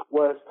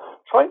was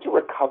trying to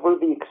recover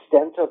the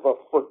extent of a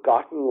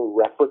forgotten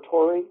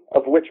repertory,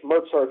 of which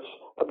Mozart's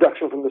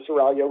Abduction from the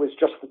Seraglio is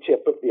just the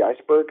tip of the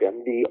iceberg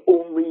and the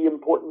only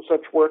important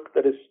such work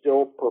that is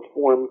still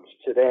performed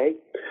today.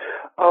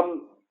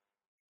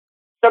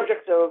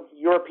 Subject of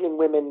European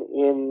women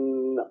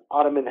in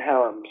Ottoman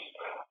harems.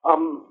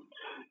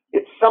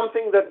 It's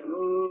something that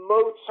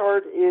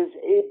Mozart is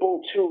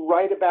able to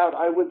write about,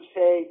 I would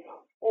say,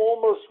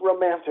 almost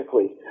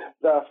romantically.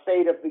 The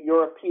fate of the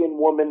European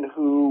woman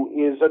who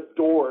is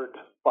adored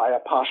by a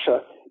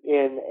pasha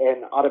in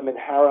an Ottoman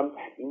harem,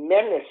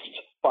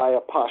 menaced by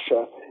a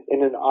pasha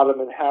in an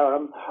Ottoman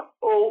harem,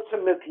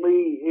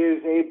 ultimately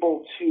is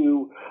able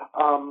to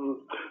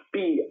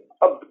be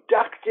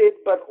abducted,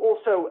 but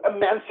also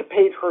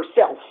emancipate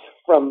herself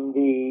from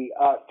the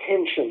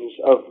attentions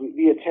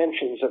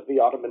of the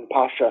Ottoman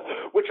pasha,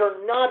 which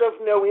are not of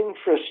no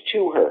interest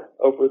to her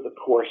over the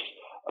course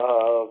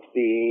of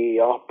the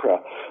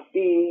opera.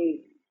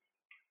 The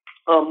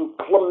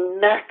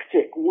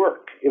climactic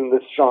work in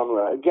this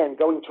genre, again,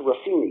 going to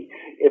Rossini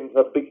in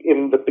the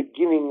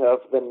beginning of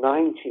the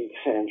 19th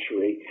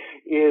century,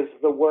 is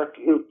the work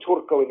Il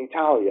Turco in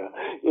Italia,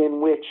 in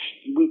which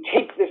we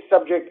take this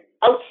subject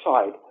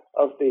outside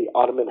of the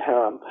Ottoman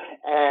harem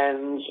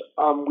and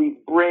we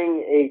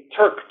bring a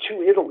Turk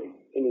to Italy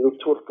in Il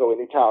Turco in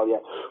Italia,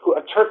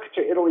 a Turk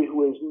to Italy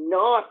who is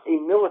not a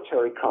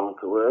military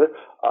conqueror,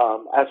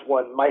 as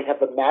one might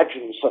have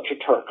imagined such a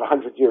Turk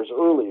 100 years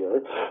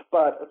earlier,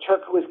 but a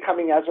Turk who is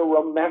coming as a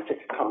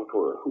romantic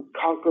conqueror, who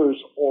conquers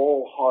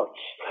all hearts,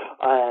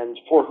 and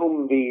for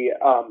whom the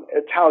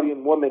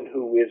Italian woman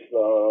who is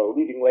the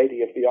leading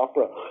lady of the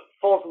opera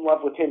falls in love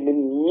with him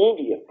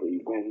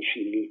immediately when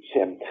she meets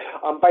him.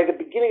 By the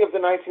beginning of the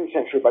 19th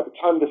century, by the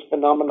time this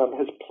phenomenon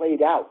has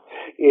played out,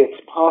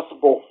 it's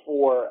possible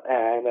for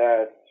an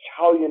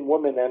Italian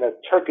woman and a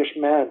Turkish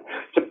man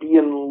to be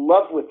in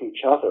love with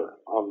each other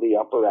on the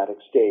operatic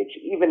stage,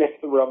 even if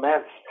the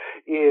romance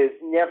is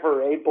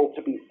never able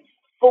to be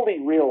fully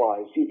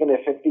realized, even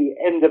if at the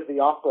end of the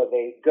opera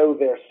they go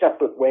their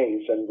separate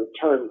ways and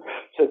return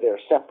to their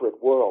separate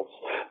worlds.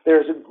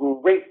 There's a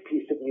great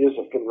piece of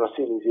music in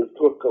Rossini's Il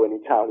Turco in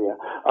Italia,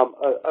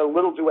 a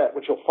little duet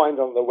which you'll find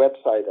on the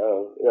website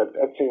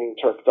at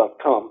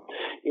singingturk.com,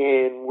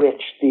 in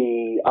which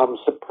the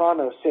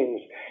soprano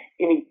sings,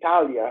 "In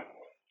Italia,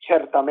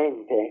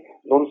 certamente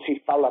non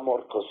si fa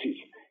l'amor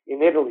così."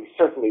 In Italy,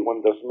 certainly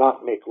one does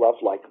not make love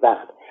like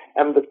that.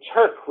 And the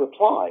Turk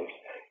replies,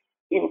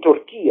 "In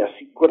Turchia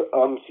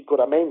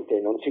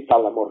sicuramente non si fa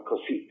l'amor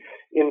così."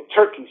 In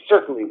Turkey,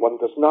 certainly one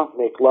does not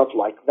make love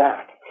like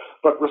that.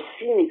 But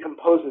Rossini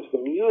composes the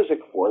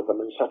music for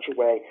them in such a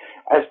way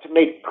as to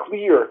make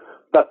clear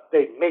that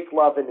they make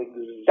love in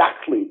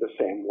exactly the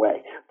same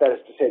way. That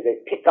is to say, they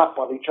pick up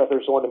on each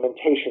other's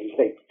ornamentations,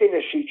 they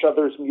finish each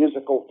other's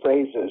musical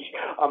phrases,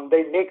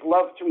 they make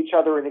love to each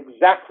other in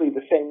exactly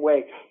the same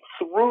way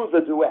through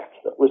the duet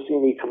that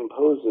Rossini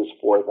composes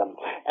for them.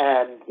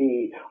 And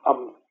the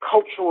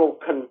cultural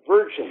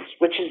convergence,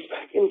 which is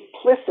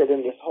implicit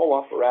in this whole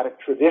operatic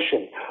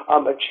tradition,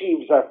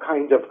 achieves a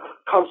kind of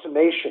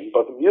consummation,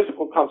 both a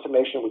musical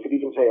consummation, we could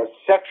even say a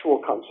sexual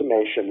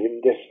consummation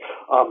in this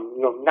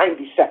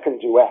 90-second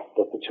duet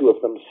that the two of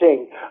them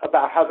sing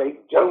about how they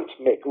don't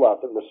make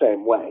love in the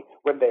same way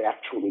when they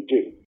actually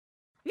do.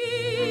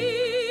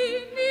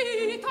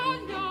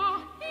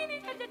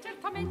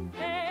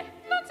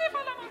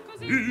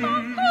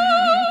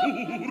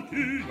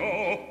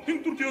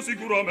 In Turchia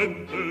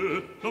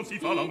sicuramente non si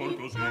fa l'amor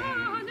così.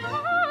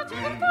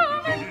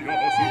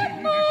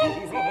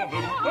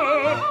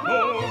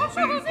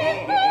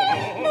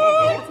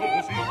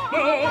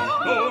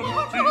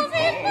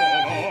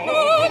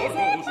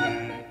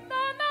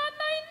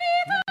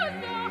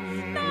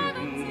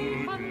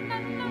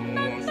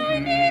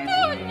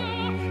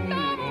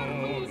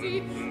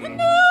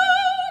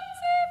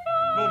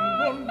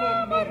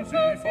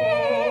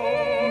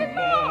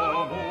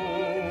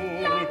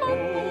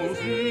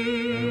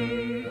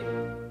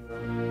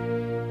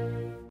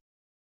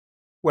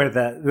 Where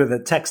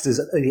the text is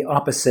the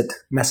opposite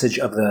message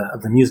of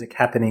the music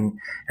happening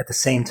at the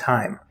same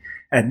time.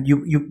 And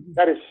you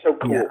that is so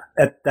cool.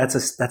 Yeah,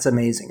 that's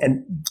amazing.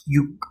 And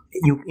you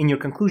in your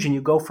conclusion,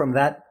 you go from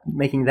that,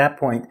 making that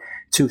point,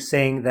 to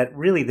saying that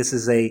really this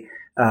is a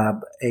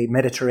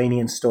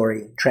Mediterranean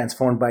story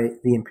transformed by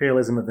the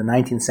imperialism of the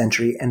 19th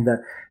century and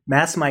the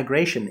mass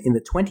migration in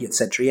the 20th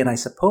century. And I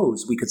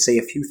suppose we could say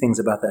a few things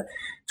about the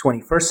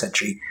 21st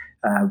century.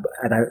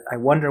 And I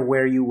wonder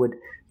where you would.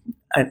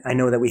 I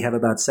know that we have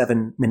about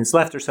 7 minutes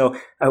left or so.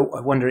 I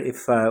wonder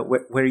if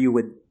where you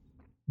would.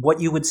 What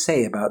you would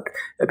say about,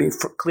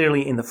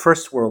 clearly in the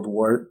First World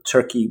War,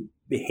 Turkey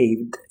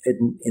behaved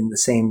in the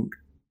same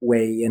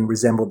way and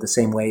resembled the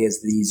same way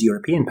as these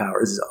European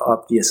powers,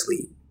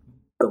 obviously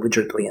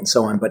belligerently and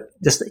so on. But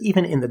just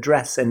even in the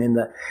dress and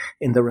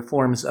in the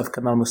reforms of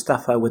Kemal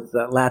Mustafa with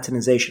the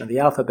Latinization of the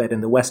alphabet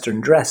and the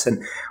Western dress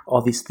and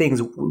all these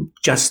things,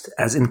 just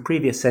as in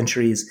previous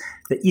centuries,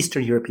 the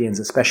Eastern Europeans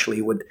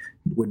especially would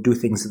do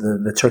things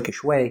the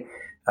Turkish way.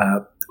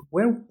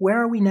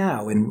 Where are we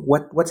now, and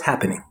what's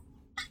happening?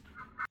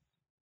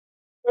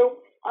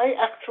 I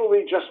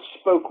actually just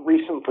spoke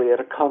recently at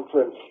a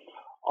conference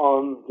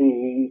on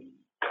the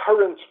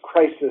current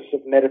crisis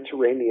of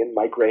Mediterranean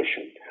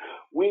migration.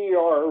 We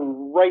are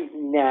right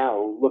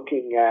now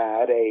looking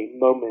at a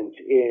moment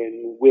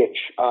in which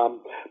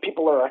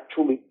people are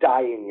actually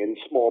dying in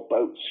small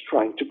boats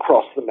trying to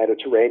cross the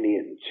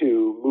Mediterranean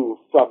to move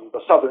from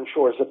the southern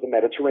shores of the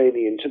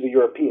Mediterranean to the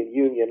European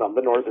Union on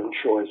the northern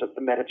shores of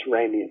the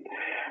Mediterranean.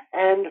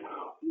 And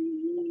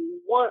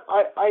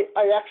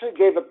I actually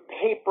gave a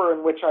paper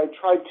in which I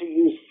tried to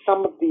use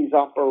some of these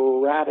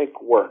operatic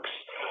works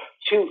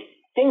to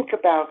think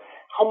about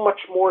how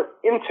much more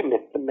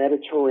intimate the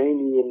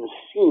Mediterranean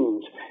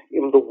seemed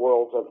in the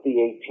world of the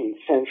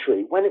 18th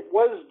century, when it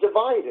was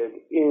divided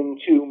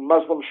into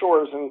Muslim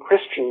shores and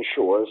Christian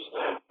shores.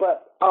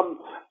 But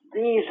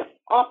these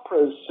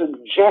operas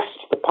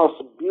suggest the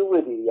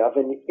possibility of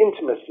an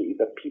intimacy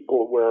that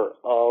people were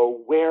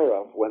aware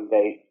of when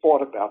they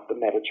thought about the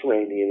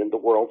Mediterranean and the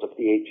world of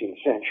the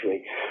 18th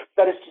century.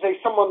 That is to say,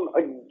 someone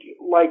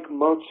like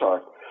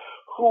Mozart,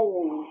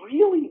 who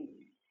really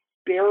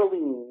barely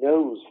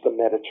knows the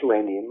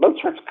Mediterranean.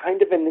 Mozart's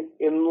kind of an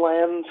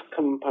inland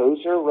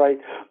composer, right?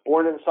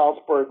 Born in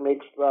Salzburg,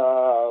 makes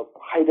the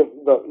height of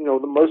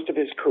the most of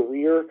his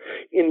career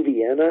in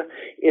Vienna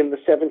in the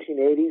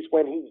 1780s.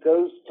 When he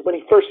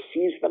first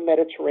sees the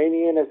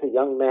Mediterranean as a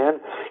young man,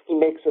 he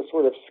makes a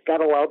sort of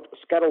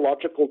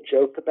scatological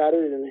joke about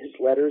it in his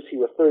letters. He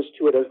refers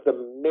to it as the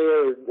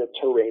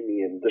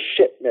Mediterranean, the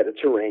shit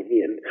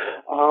Mediterranean.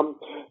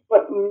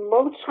 But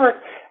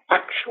Mozart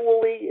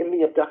actually, in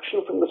the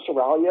abduction from the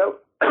Seraglio,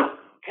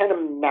 can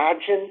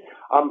imagine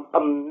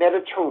a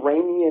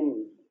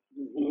Mediterranean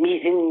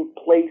meeting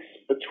place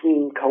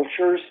between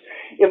cultures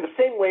in the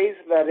same ways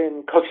that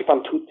in Così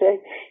fan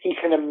tutte, he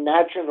can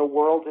imagine a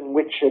world in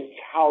which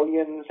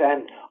Italians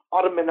and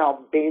Ottoman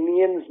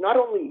Albanians not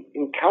only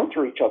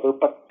encounter each other,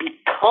 but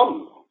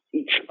become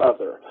each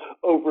other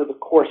over the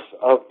course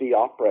of the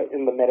opera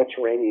in the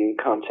Mediterranean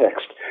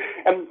context.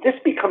 And this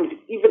becomes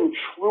even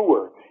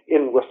truer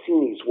in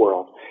Rossini's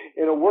world.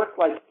 In a work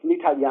like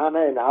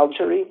L'Italiana in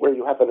Algeria, where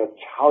you have an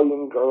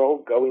Italian girl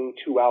going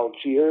to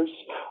Algiers,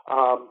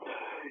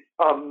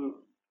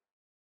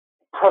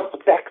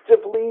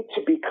 prospectively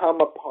to become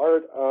a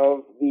part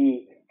of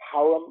the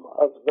harem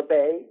of the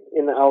Bey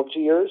in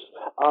Algiers,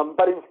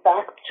 but in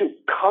fact to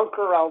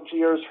conquer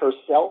Algiers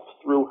herself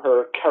through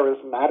her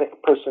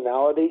charismatic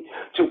personality,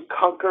 to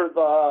conquer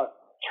the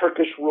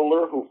Turkish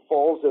ruler who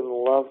falls in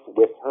love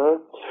with her.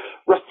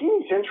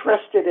 Rossini's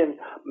interested in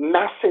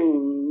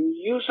massing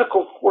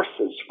musical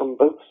forces from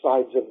both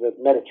sides of the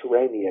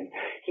Mediterranean.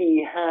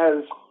 He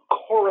has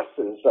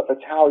choruses of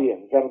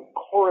Italians and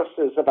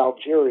choruses of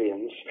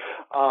Algerians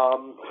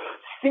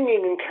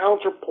singing in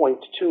counterpoint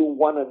to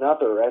one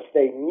another as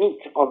they meet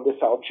on this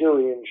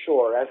Algerian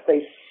shore, as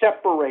they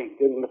separate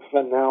in the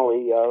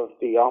finale of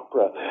the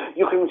opera.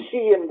 You can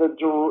see in the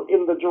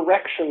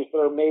directions that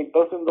are made,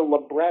 both in the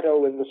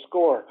libretto and the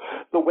score,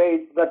 the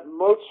way that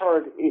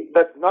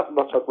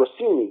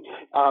Rossini,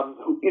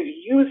 who is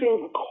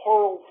using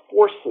choral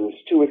forces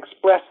to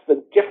express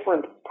the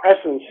different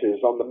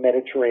presences on the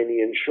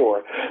Mediterranean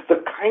shore,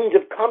 the kind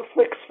of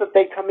conflicts that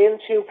they come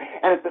into,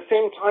 and at the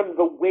same time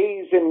the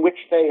ways in which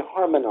they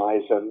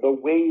harmonize them, the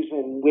ways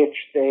in which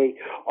they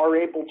are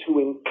able to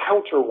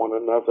encounter one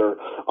another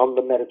on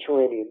the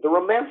Mediterranean. The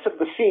romance of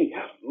the sea,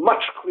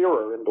 much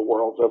clearer in the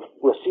world of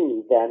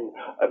Rossini than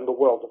in the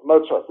world of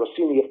Mozart.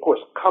 Rossini, of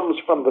course, comes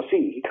from the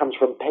sea. He comes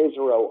from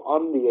Pesaro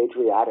on the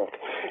Adriatic,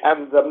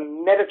 and the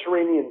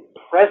Mediterranean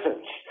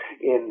presence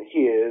in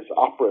his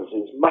operas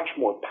is much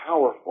more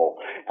powerful,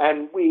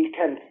 and we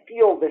can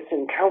feel this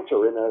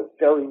encounter in a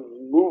very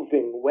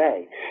moving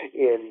way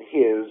in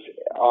his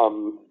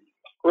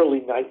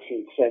early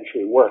 19th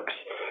century works.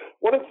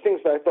 One of the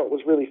things that I thought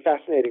was really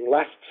fascinating,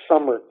 last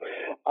summer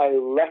I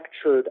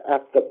lectured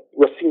at the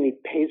Rossini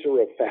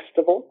Pesaro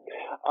Festival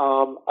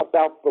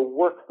about the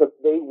work that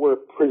they were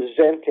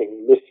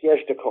presenting, Le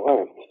Siège de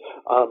Corinthe,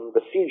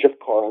 the Siege of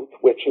Corinth,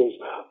 which is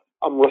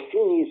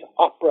Rossini's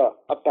opera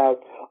about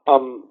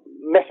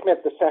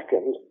Mehmed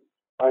II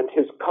and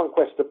his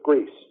conquest of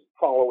Greece,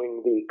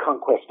 following the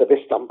conquest of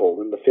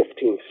Istanbul in the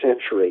 15th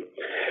century.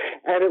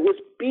 And it was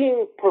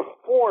being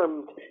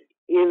performed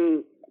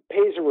in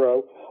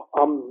Pesaro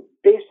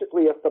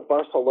basically at the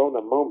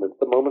Barcelona moment,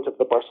 the moment of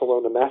the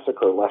Barcelona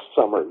massacre last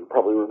summer. You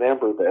probably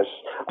remember this,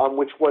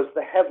 which was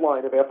the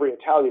headline of every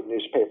Italian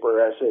newspaper,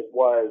 as it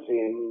was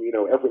in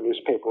every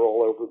newspaper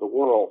all over the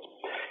world.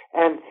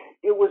 And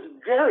it was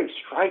very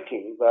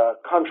striking, the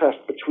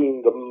contrast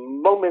between the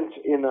moment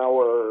in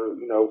our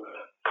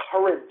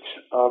current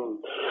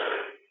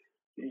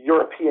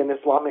European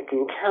Islamic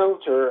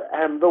encounter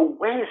and the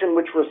ways in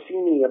which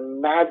Rossini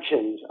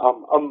imagined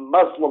a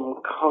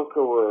Muslim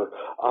conqueror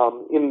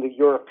in the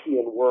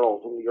European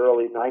world in the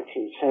early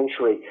 19th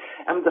century,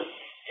 and the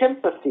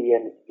sympathy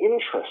and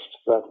interest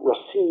that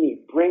Rossini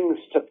brings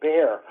to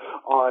bear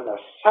on a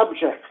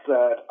subject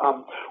that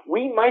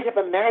we might have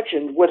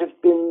imagined would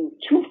have been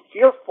too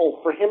fearful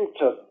for him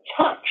to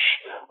touch,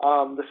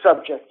 the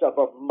subject of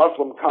a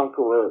Muslim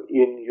conqueror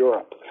in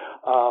Europe,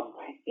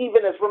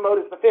 even as remote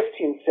as the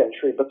 15th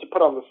century, but to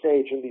put on the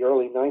stage in the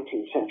early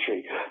 19th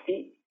century.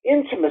 The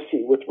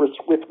intimacy with which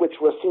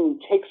Rossini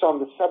takes on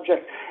the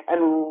subject and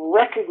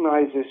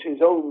recognizes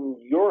his own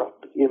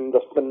Europe in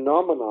the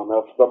phenomenon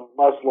of the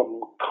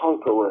Muslim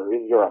conqueror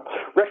in Europe.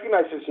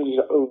 Recognizes his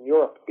own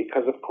Europe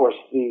because, of course,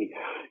 the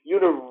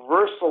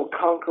universal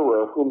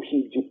conqueror whom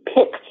he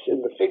depicts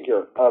in the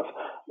figure of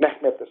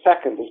Mehmed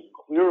II is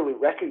clearly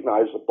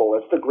recognizable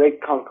as the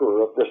great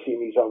conqueror of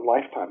Rossini's own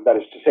lifetime, that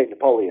is to say,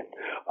 Napoleon,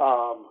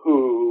 and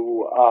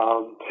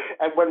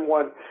when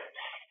one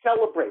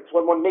celebrates,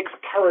 when one makes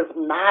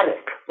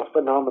charismatic the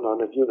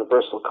phenomenon of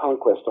universal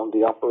conquest on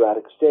the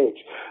operatic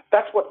stage,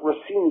 that's what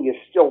Rossini is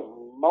still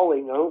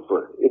mulling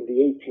over in the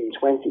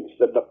 1820s,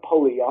 the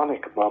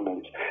Napoleonic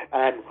moment,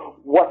 and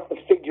what the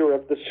figure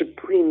of the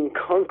supreme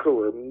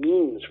conqueror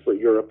means for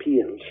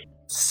Europeans.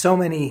 So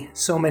many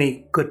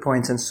good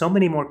points and so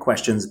many more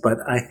questions, but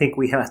I think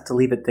we have to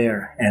leave it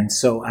there. And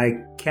so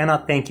I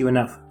cannot thank you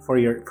enough for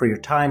your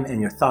time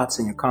and your thoughts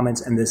and your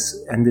comments and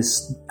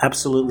this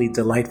absolutely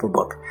delightful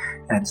book.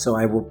 And so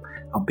I'll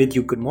bid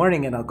you good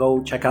morning, and I'll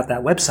go check out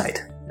that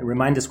website. And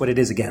remind us what it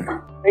is again.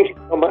 Thank you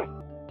so much.